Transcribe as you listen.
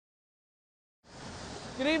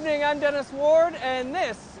Good evening, I'm Dennis Ward, and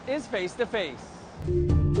this is Face to Face.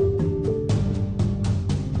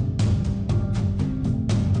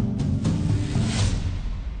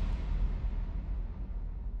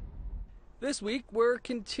 This week, we're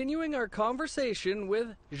continuing our conversation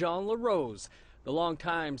with Jean LaRose, the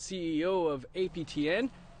longtime CEO of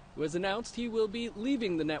APTN, who has announced he will be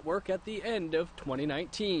leaving the network at the end of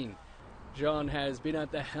 2019. Jean has been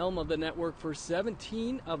at the helm of the network for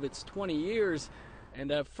 17 of its 20 years, and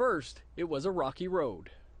at first, it was a rocky road.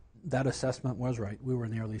 That assessment was right. We were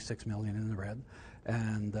nearly 6 million in the red,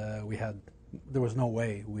 and there was no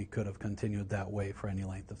way we could have continued that way for any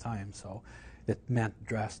length of time. So it meant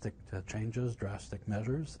drastic changes, drastic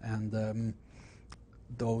measures, and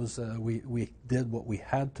we did what we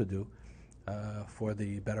had to do for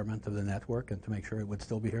the betterment of the network and to make sure it would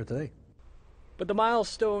still be here today. But the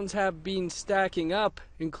milestones have been stacking up,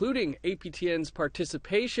 including APTN's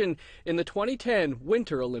participation in the 2010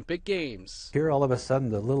 Winter Olympic Games. Here, all of a sudden,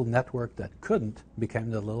 the little network that couldn't became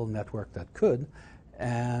the little network that could,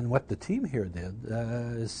 and what the team here did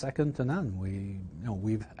is second to none.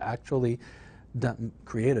 We've actually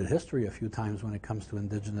created history a few times when it comes to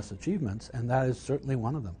Indigenous achievements, and that is certainly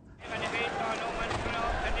one of them.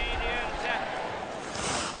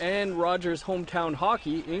 And Rogers' hometown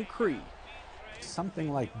hockey in Cree.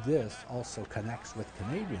 Something like this also connects with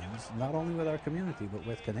Canadians, not only with our community, but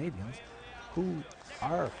with Canadians who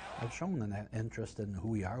have shown an interest in who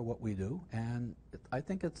we are, what we do, and I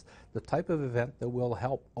think it's the type of event that will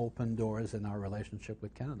help open doors in our relationship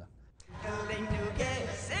with Canada.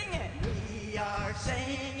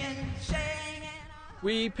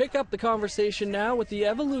 We pick up the conversation now with the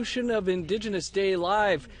evolution of Indigenous Day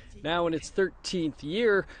Live. Now in its 13th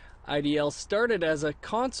year, IDL started as a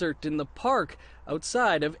concert in the park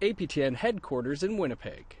outside of APTN headquarters in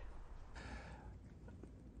Winnipeg.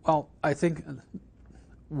 Well, I think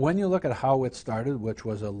when you look at how it started, which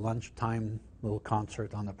was a lunchtime little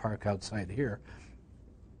concert on the park outside here,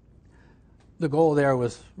 the goal there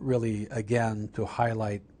was really, again, to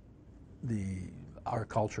highlight our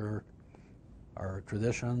culture, our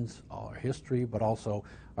traditions, our history, but also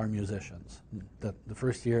our musicians. The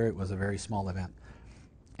first year, it was a very small event.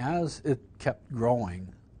 As it kept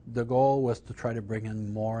growing, the goal was to try to bring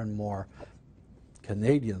in more and more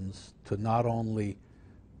Canadians to not only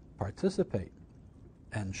participate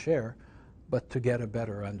and share, but to get a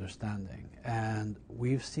better understanding. And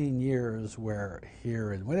we've seen years where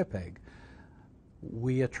here in Winnipeg,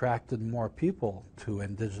 we attracted more people to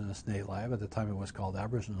Indigenous Day Live, at the time it was called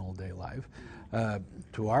Aboriginal Day Live,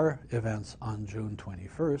 to our events on June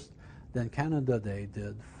 21st than Canada Day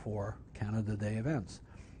did for Canada Day events.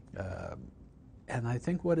 And I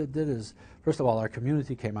think what it did is, first of all, our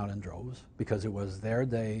community came out in droves because it was their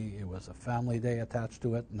day, it was a family day attached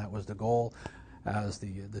to it, and that was the goal as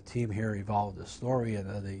the team here evolved the story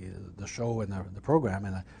and the show and the program.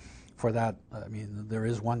 And for that, I mean, there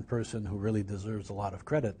is one person who really deserves a lot of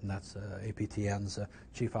credit, and that's APTN's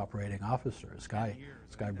Chief Operating Officer, Sky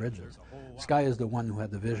Bridges. Sky is the one who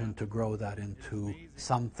had the vision to grow that into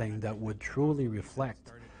something that would truly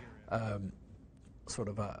reflect sort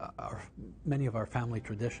of many of our family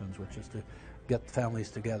traditions, which is to get families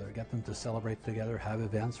together, get them to celebrate together, have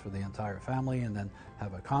events for the entire family, and then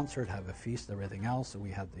have a concert, have a feast, everything else. So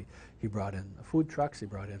he brought in food trucks, he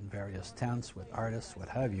brought in various tents with artists, what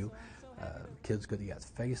have you. Kids could get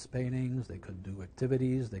face paintings, they could do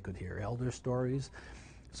activities, they could hear elder stories.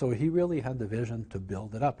 So he really had the vision to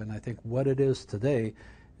build it up, and I think what it is today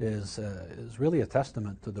is really a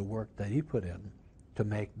testament to the work that he put in to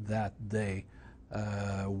make that day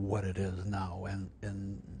what it is now. And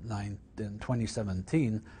in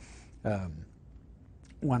 2017,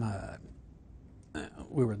 when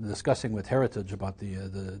we were discussing with Heritage about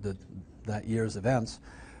that year's events,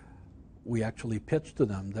 we actually pitched to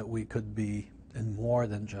them that we could be in more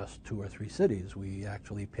than just 2 or 3 cities. We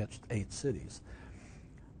actually pitched 8 cities.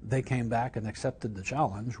 They came back and accepted the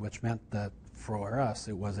challenge, which meant that for us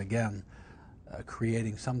it was again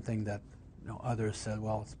creating something that others said,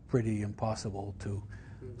 well, it's pretty impossible to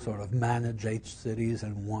sort of manage 8 cities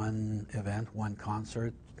in one event, one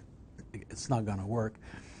concert. It's not going to work.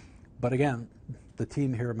 But again, the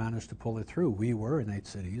team here managed to pull it through. We were in 8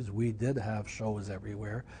 cities. We did have shows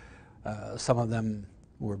everywhere. Some of them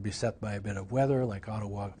were beset by a bit of weather, like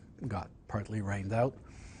Ottawa got partly rained out.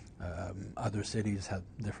 Other cities had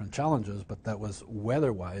different challenges, but that was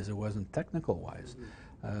weather-wise, it wasn't technical-wise.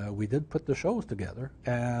 We did put the shows together,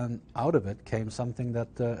 and out of it came something that,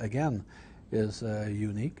 again, is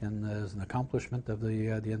unique and is an accomplishment of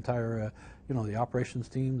the entire, the operations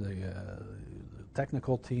team, the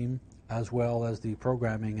technical team, as well as the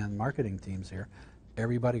programming and marketing teams here.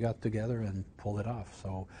 everybody got together and pulled it off.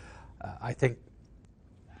 So I think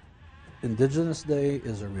Indigenous Day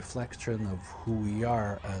is a reflection of who we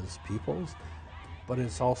are as peoples, but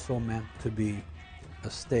it's also meant to be a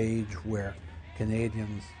stage where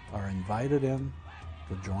Canadians are invited in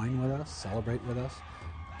to join with us, celebrate with us,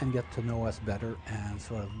 and get to know us better and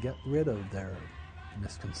sort of get rid of their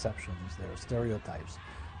misconceptions, their stereotypes,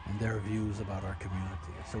 and their views about our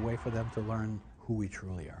community. It's a way for them to learn who we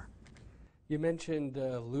truly are. You mentioned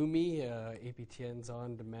Lumi, APTN's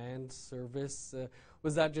on-demand service.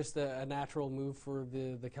 Was that just a natural move for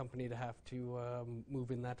the company to have to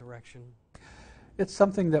move in that direction? It's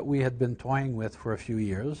something that we had been toying with for a few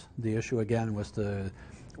years. The issue again was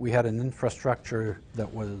we had an infrastructure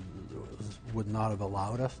that would not have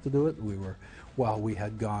allowed us to do it. While we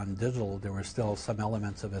had gone digital, there were still some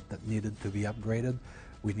elements of it that needed to be upgraded.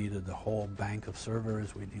 We needed a whole bank of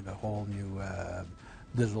servers. We needed a whole new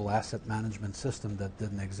digital asset management system that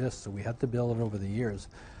didn't exist, so we had to build it over the years.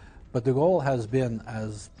 But the goal has been,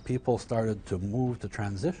 as people started to move to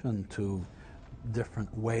transition to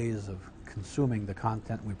different ways of consuming the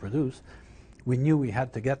content we produce, we knew we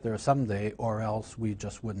had to get there someday, or else we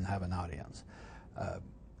just wouldn't have an audience.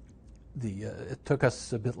 It took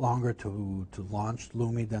us a bit longer to launch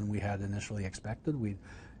Lumi than we had initially expected. We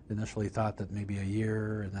initially thought that maybe a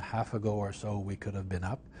year and a half ago or so we could have been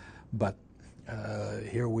up, but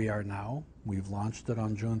here we are now. We've launched it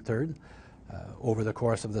on June 3rd. Over the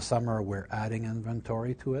course of the summer, we're adding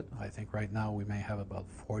inventory to it. I think right now we may have about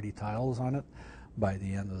 40 titles on it. By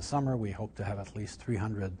the end of the summer, we hope to have at least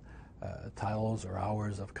 300 titles or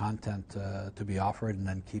hours of content to be offered, and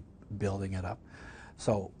then keep building it up.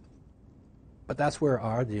 But that's where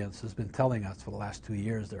our audience has been telling us for the last 2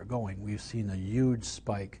 years they're going. We've seen a huge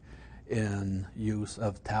spike in use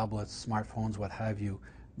of tablets, smartphones, what have you,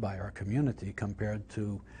 by our community compared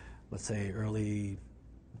to, let's say,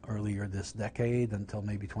 earlier this decade until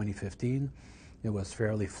maybe 2015. It was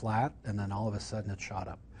fairly flat, and then all of a sudden it shot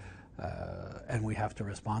up. And we have to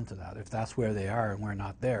respond to that. If that's where they are and we're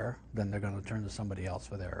not there, then they're going to turn to somebody else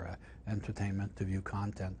for their entertainment, to view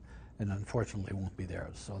content, and unfortunately won't be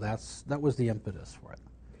theirs. So that was the impetus for it.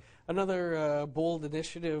 Another bold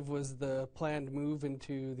initiative was the planned move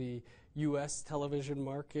into the U.S. television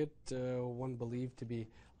market, one believed to be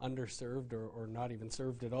underserved or not even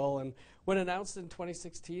served at all. And when announced in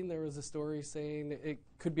 2016, there was a story saying it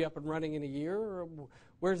could be up and running in a year.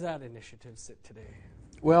 Where's that initiative sit today?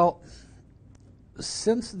 Well,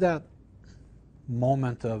 since that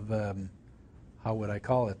moment of, how would I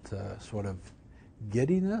call it, sort of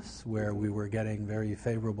giddiness, where we were getting very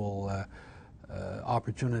favorable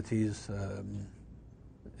opportunities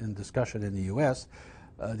in discussion in the U.S.,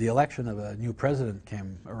 the election of a new president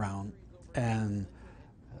came around and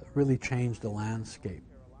really changed the landscape.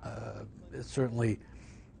 It certainly,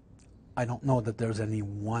 I don't know that there's any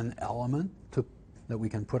one element that we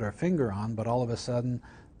can put our finger on, but all of a sudden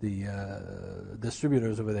the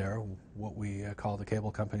distributors over there, what we call the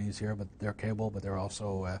cable companies here, but they're cable, but they're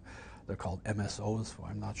also, they're called MSOs,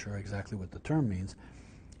 I'm not sure exactly what the term means,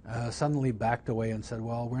 suddenly backed away and said,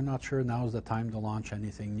 well, we're not sure now's the time to launch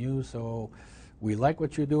anything new, so we like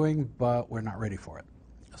what you're doing, but we're not ready for it.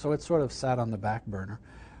 So it sort of sat on the back burner.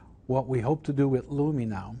 What we hope to do with Lumi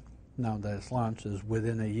now that it's launched, is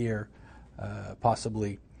within a year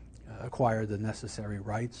possibly acquire the necessary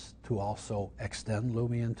rights to also extend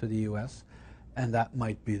Lumi into the U.S., and that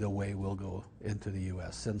might be the way we'll go into the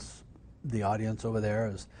U.S. Since the audience over there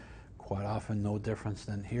is quite often no difference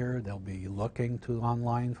than here. They'll be looking to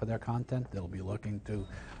online for their content. They'll be looking to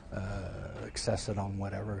access it on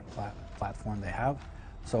whatever platform they have.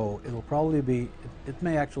 So it'll probably be, it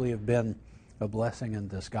may actually have been a blessing in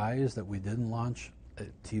disguise that we didn't launch a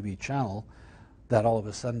TV channel that all of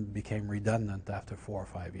a sudden became redundant after 4 or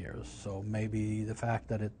 5 years. So maybe the fact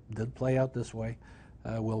that it did play out this way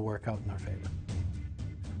will work out in our favor.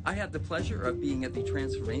 I had the pleasure of being at the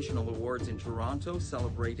Transformational Awards in Toronto,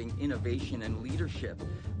 celebrating innovation and leadership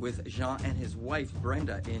with Jean and his wife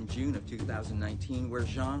Brenda in June of 2019, where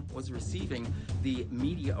Jean was receiving the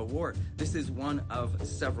Media Award. This is one of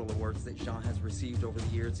several awards that Jean has received over the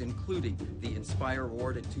years, including the Inspire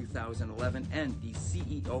Award in 2011 and the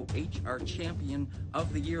CEO HR Champion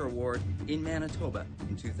of the Year Award in Manitoba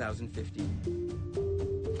in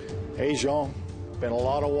 2015. Hey Jean. Been a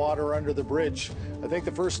lot of water under the bridge. I think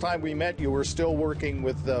the first time we met, you were still working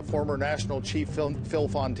with former National Chief Phil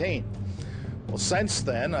Fontaine. Well, since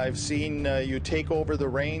then, I've seen you take over the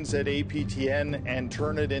reins at APTN and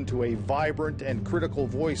turn it into a vibrant and critical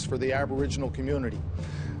voice for the Aboriginal community.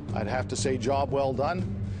 I'd have to say, job well done,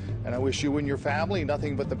 and I wish you and your family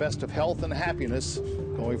nothing but the best of health and happiness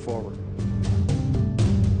going forward.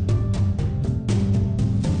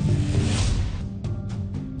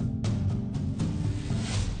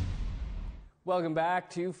 Welcome back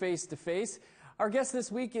to Face to Face. Our guest this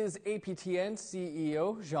week is APTN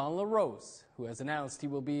CEO Jean LaRose, who has announced he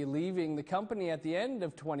will be leaving the company at the end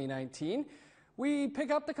of 2019. We pick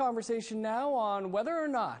up the conversation now on whether or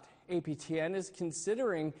not APTN is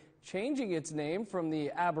considering changing its name from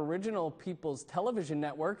the Aboriginal People's Television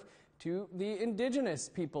Network to the Indigenous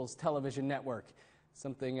People's Television Network,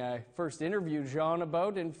 something I first interviewed Jean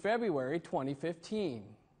about in February 2015.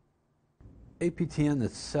 APTN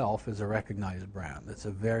itself is a recognized brand. It's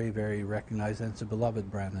a very, very recognized, and it's a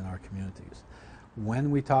beloved brand in our communities.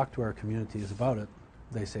 When we talk to our communities about it,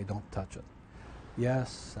 they say don't touch it.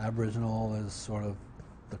 Yes, Aboriginal is sort of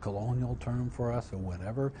the colonial term for us or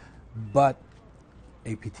whatever, but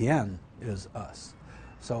APTN is us.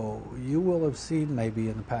 So you will have seen maybe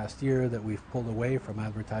in the past year that we've pulled away from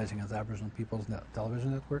advertising as Aboriginal People's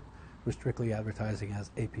Television Network. We're strictly advertising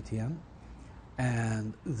as APTN,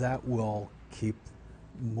 and that will keep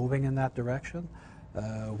moving in that direction.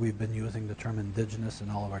 We've been using the term Indigenous in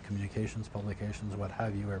all of our communications, publications, what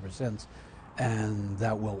have you ever since, and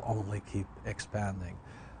that will only keep expanding.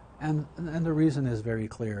 And the reason is very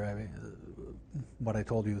clear. I mean, what I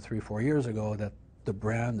told you 3-4 years ago, that the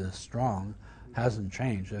brand is strong, hasn't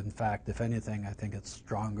changed. In fact, if anything, I think it's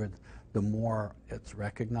stronger. The more it's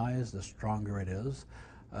recognized, the stronger it is.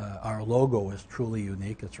 Our logo is truly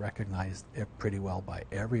unique. It's recognized pretty well by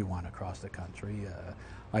everyone across the country.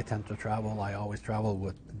 I tend to travel. I always travel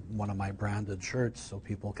with one of my branded shirts so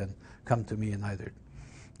people can come to me and either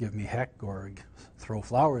give me heck or throw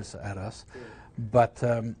flowers at us. But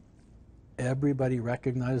everybody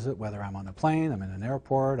recognizes it, whether I'm on a plane, I'm in an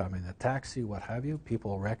airport, I'm in a taxi, what have you.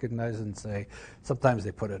 People recognize it and say, sometimes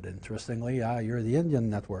they put it interestingly, you're the Indian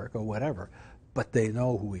network or whatever. But they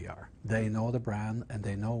know who we are. They know the brand and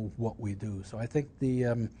they know what we do. So I think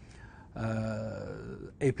the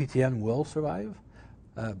APTN will survive.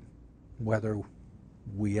 Whether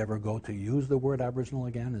we ever go to use the word Aboriginal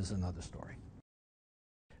again is another story.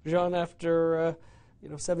 Jean, after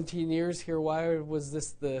 17 years here, why was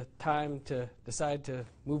this the time to decide to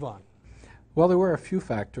move on? Well, there were a few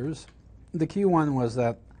factors. The key one was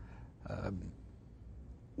that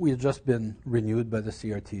we had just been renewed by the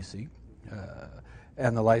CRTC.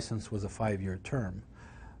 And the license was a 5-year term.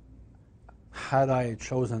 Had I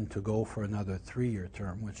chosen to go for another 3-year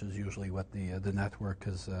term, which is usually what the network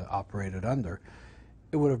has operated under,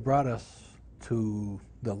 it would have brought us to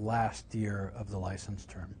the last year of the license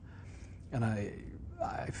term. And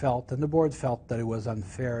I felt, and the board felt, that it was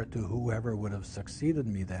unfair to whoever would have succeeded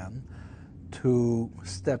me then to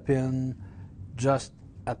step in just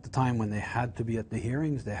at the time when they had to be at the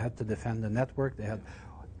hearings, they had to defend the network, they had,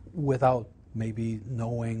 without maybe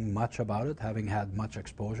knowing much about it, having had much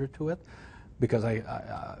exposure to it, because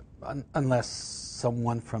unless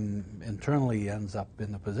someone from internally ends up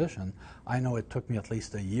in the position, I know it took me at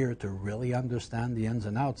least a year to really understand the ins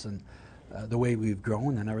and outs, and the way we've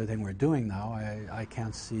grown and everything we're doing now, I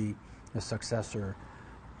can't see a successor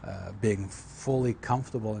being fully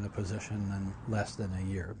comfortable in a position in less than a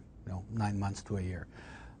year, 9 months to a year.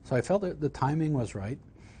 So I felt that the timing was right,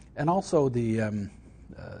 and also the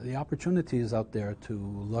opportunities out there to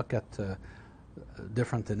look at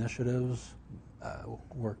different initiatives,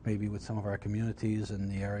 work maybe with some of our communities in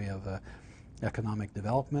the area of economic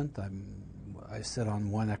development. I sit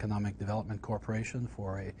on one economic development corporation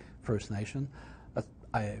for a First Nation.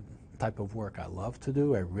 A type of work I love to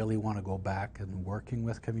do. I really want to go back and working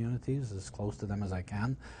with communities as close to them as I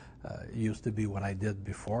can. It used to be what I did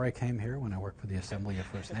before I came here when I worked for the Assembly of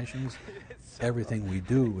First Nations. Everything we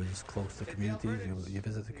do is close to communities. You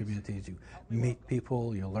visit the communities, you meet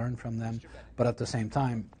people, you learn from them, but at the same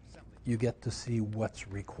time, you get to see what's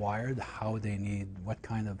required, how they need, what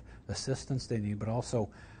kind of assistance they need, but also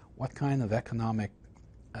what kind of economic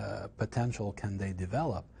potential can they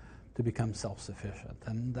develop to become self-sufficient.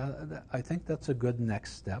 And I think that's a good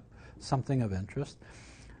next step, something of interest.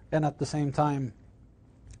 And at the same time,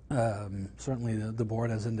 certainly the board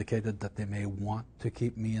has indicated that they may want to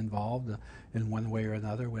keep me involved in one way or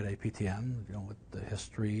another with APTN, with the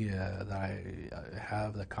history that I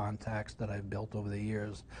have, the contacts that I've built over the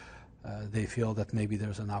years. They feel that maybe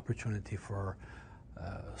there's an opportunity for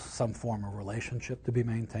some form of relationship to be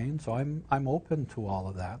maintained. So I'm open to all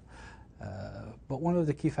of that. But one of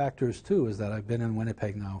the key factors too is that I've been in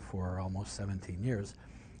Winnipeg now for almost 17 years.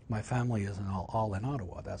 My family is all in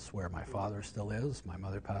Ottawa. That's where my father still is. My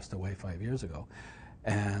mother passed away 5 years ago.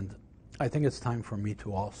 And I think it's time for me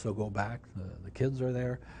to also go back. The kids are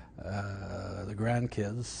there. The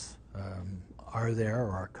grandkids are there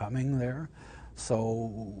or are coming there.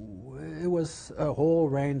 So it was a whole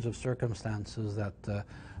range of circumstances that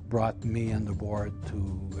brought me and the board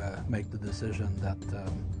to make the decision that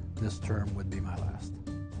this term would be my last.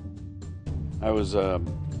 I was a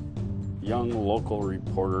young local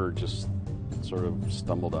reporter, just sort of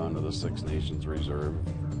stumbled onto the Six Nations Reserve,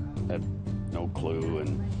 had no clue,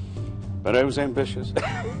 but I was ambitious.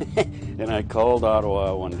 And I called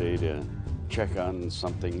Ottawa one day to check on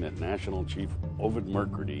something that National Chief Ovid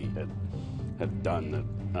McCurdy had done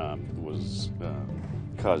that was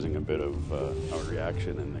causing a bit of a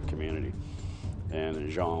reaction in the community.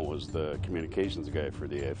 And Jean was the communications guy for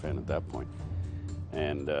the AFN at that point.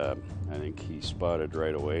 And I think he spotted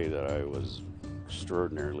right away that I was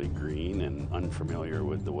extraordinarily green and unfamiliar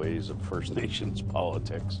with the ways of First Nations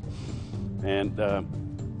politics. And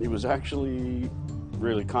he was actually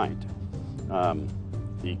really kind.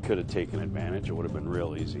 He could have taken advantage. It would have been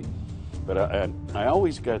real easy. But I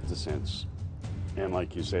always got the sense, and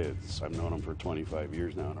like you say, I've known him for 25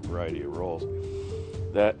 years now in a variety of roles,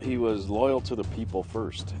 that he was loyal to the people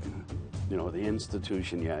first. You know, the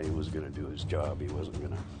institution, yeah, he was going to do his job. He wasn't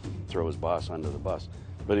going to throw his boss under the bus.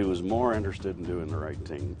 But he was more interested in doing the right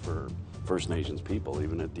thing for First Nations people,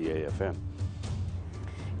 even at the AFN.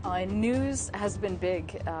 News has been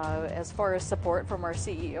big as far as support from our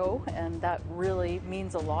CEO, and that really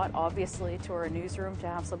means a lot, obviously, to our newsroom to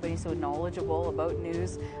have somebody so knowledgeable about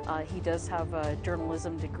news. He does have a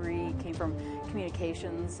journalism degree, came from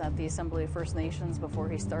communications at the Assembly of First Nations before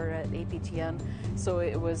he started at APTN. So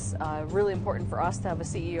it was really important for us to have a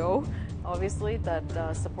CEO, obviously,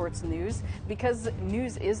 that supports news, because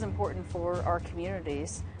news is important for our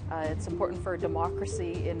communities. It's important for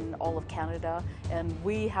democracy in all of Canada, and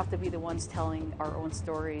we have to be the ones telling our own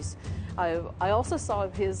stories. I also saw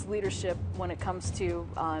his leadership when it comes to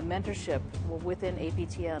mentorship within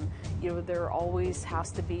APTN. You know, there always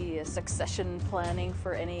has to be a succession planning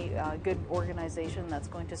for any good organization that's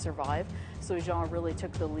going to survive. So Jean really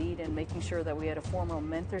took the lead in making sure that we had a formal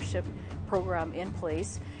mentorship program in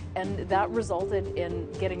place, and that resulted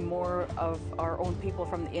in getting more of our own people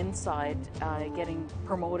from the inside getting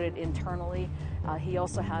promoted internally. He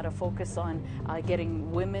also had a focus on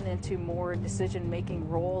getting women into more decision-making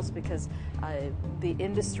roles, because the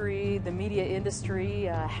industry, the media industry,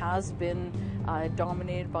 has been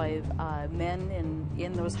dominated by men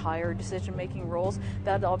in those higher decision-making roles.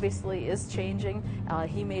 That obviously is changing.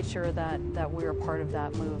 He made sure that we were part of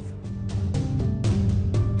that move.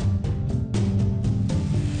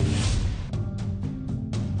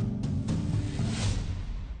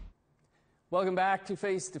 Welcome back to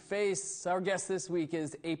Face to Face. Our guest this week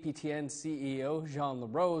is APTN CEO Jean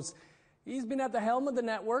LaRose. He's been at the helm of the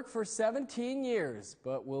network for 17 years,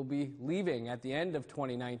 but will be leaving at the end of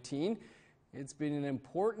 2019. It's been an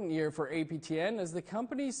important year for APTN as the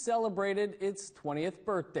company celebrated its 20th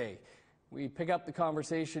birthday. We pick up the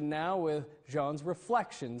conversation now with Jean's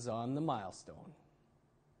reflections on the milestone.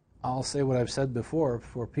 I'll say what I've said before.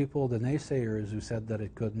 For people, the naysayers who said that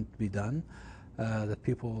it couldn't be done, that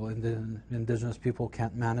people, Indigenous people,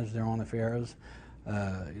 can't manage their own affairs.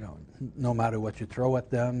 No matter what you throw at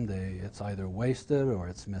them, it's either wasted or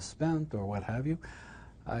it's misspent or what have you.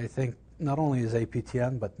 I think not only is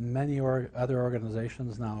APTN, but many other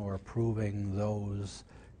organizations now are proving those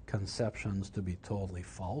conceptions to be totally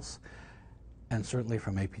false. And certainly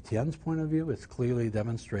from APTN's point of view, it's clearly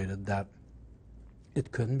demonstrated that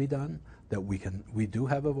it couldn't be done, that we do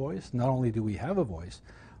have a voice. Not only do we have a voice,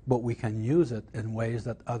 but we can use it in ways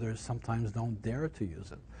that others sometimes don't dare to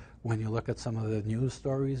use it. When you look at some of the news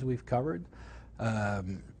stories we've covered,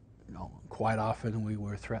 quite often we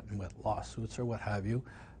were threatened with lawsuits or what have you.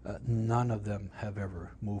 None of them have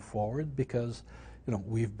ever moved forward because,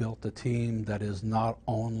 we've built a team that is not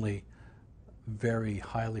only very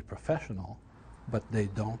highly professional, but they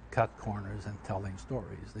don't cut corners in telling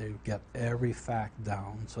stories. They get every fact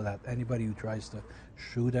down so that anybody who tries to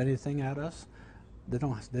shoot anything at us,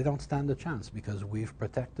 they don't stand a chance because we've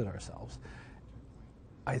protected ourselves.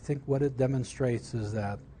 I think what it demonstrates is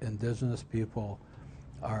that Indigenous people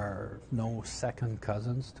are no second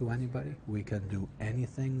cousins to anybody. We can do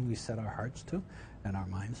anything we set our hearts to and our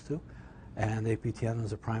minds to. And APTN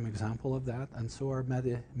is a prime example of that, and so are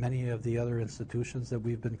many of the other institutions that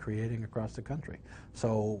we've been creating across the country.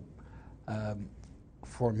 So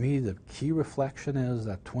for me, the key reflection is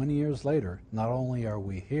that 20 years later, not only are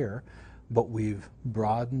we here, but we've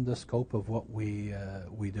broadened the scope of what we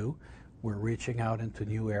do. We're reaching out into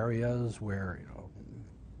new areas where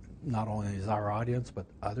not only is our audience, but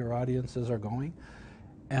other audiences are going.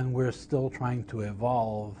 And we're still trying to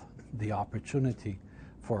evolve the opportunity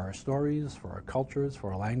for our stories, for our cultures,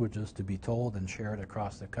 for our languages to be told and shared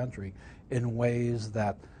across the country in ways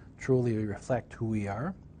that truly reflect who we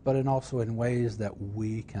are, but also in ways that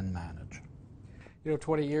we can manage.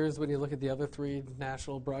 20 years, when you look at the other three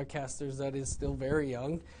national broadcasters, that is still very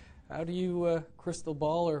young. How do you crystal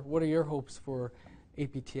ball, or what are your hopes for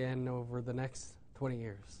APTN over the next 20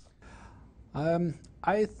 years?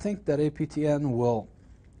 I think that APTN will,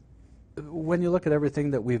 when you look at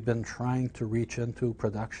everything that we've been trying to reach into,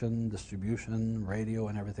 production, distribution, radio,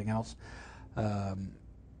 and everything else,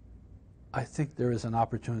 I think there is an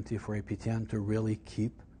opportunity for APTN to really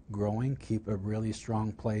keep growing, keep a really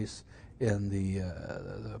strong place in the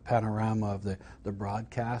panorama of the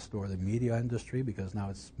broadcast or the media industry, because now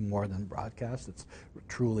it's more than broadcast, it's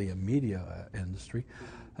truly a media industry.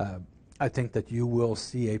 I think that you will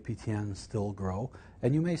see APTN still grow,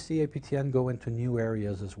 and you may see APTN go into new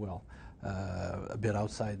areas as well, a bit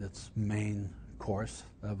outside its main course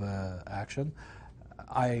of action.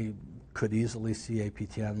 I could easily see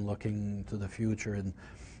APTN looking to the future in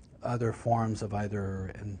other forms of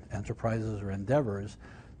either enterprises or endeavors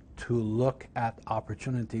to look at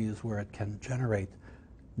opportunities where it can generate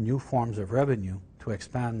new forms of revenue to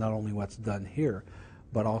expand not only what's done here,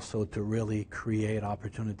 but also to really create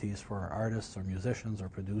opportunities for our artists or musicians or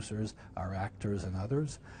producers, our actors and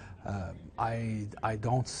others. I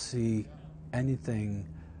don't see anything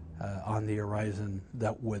on the horizon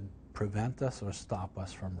that would prevent us or stop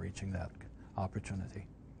us from reaching that opportunity.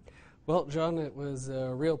 Well, John, it was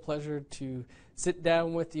a real pleasure to sit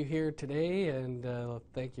down with you here today, and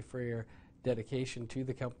thank you for your dedication to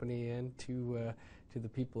the company and to the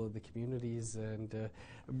people of the communities, and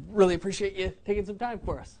really appreciate you taking some time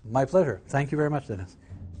for us. My pleasure. Thank you very much, Dennis.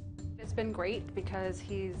 It's been great because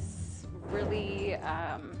he's really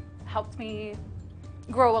helped me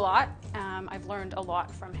grow a lot. I've learned a lot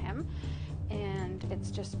from him, and it's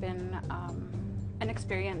just been an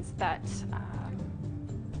experience that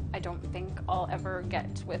I don't think I'll ever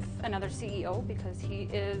get with another CEO, because he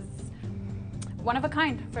is one of a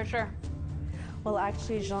kind, for sure. Well,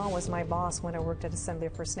 actually, Jean was my boss when I worked at Assembly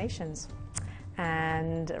of First Nations.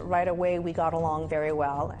 And right away, we got along very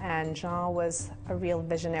well. And Jean was a real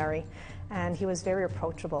visionary, and he was very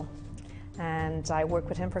approachable. And I worked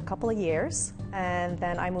with him for a couple of years, and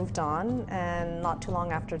then I moved on. And not too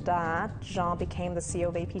long after that, Jean became the CEO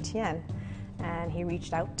of APTN. And he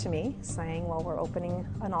reached out to me saying, well, we're opening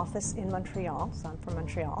an office in Montreal, so I'm from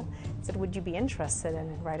Montreal. He said, would you be interested?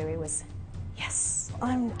 And right away was, yes,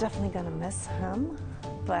 I'm definitely going to miss him,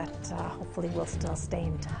 but hopefully we'll still stay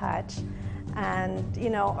in touch. And,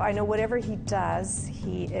 I know whatever he does,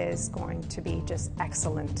 he is going to be just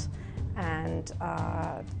excellent. And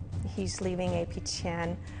he's leaving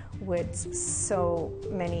APTN with so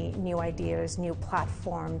many new ideas, new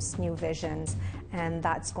platforms, new visions, and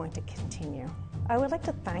that's going to continue. I would like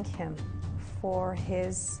to thank him for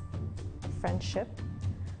his friendship,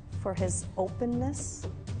 for his openness,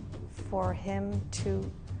 for him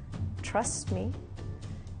to trust me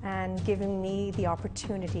and giving me the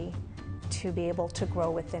opportunity to be able to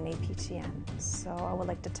grow within APTN. So I would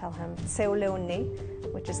like to tell him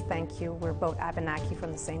Seoleone, which is thank you. We're both Abenaki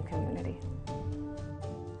from the same community.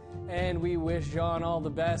 And we wish John all the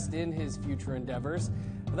best in his future endeavors.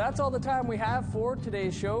 That's all the time we have for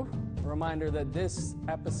today's show. A reminder that this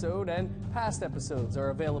episode and past episodes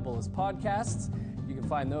are available as podcasts. You can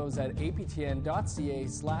find those at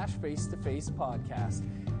aptn.ca/face-to-face podcast.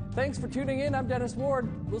 Thanks for tuning in. I'm Dennis Ward.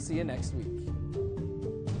 We'll see you next week.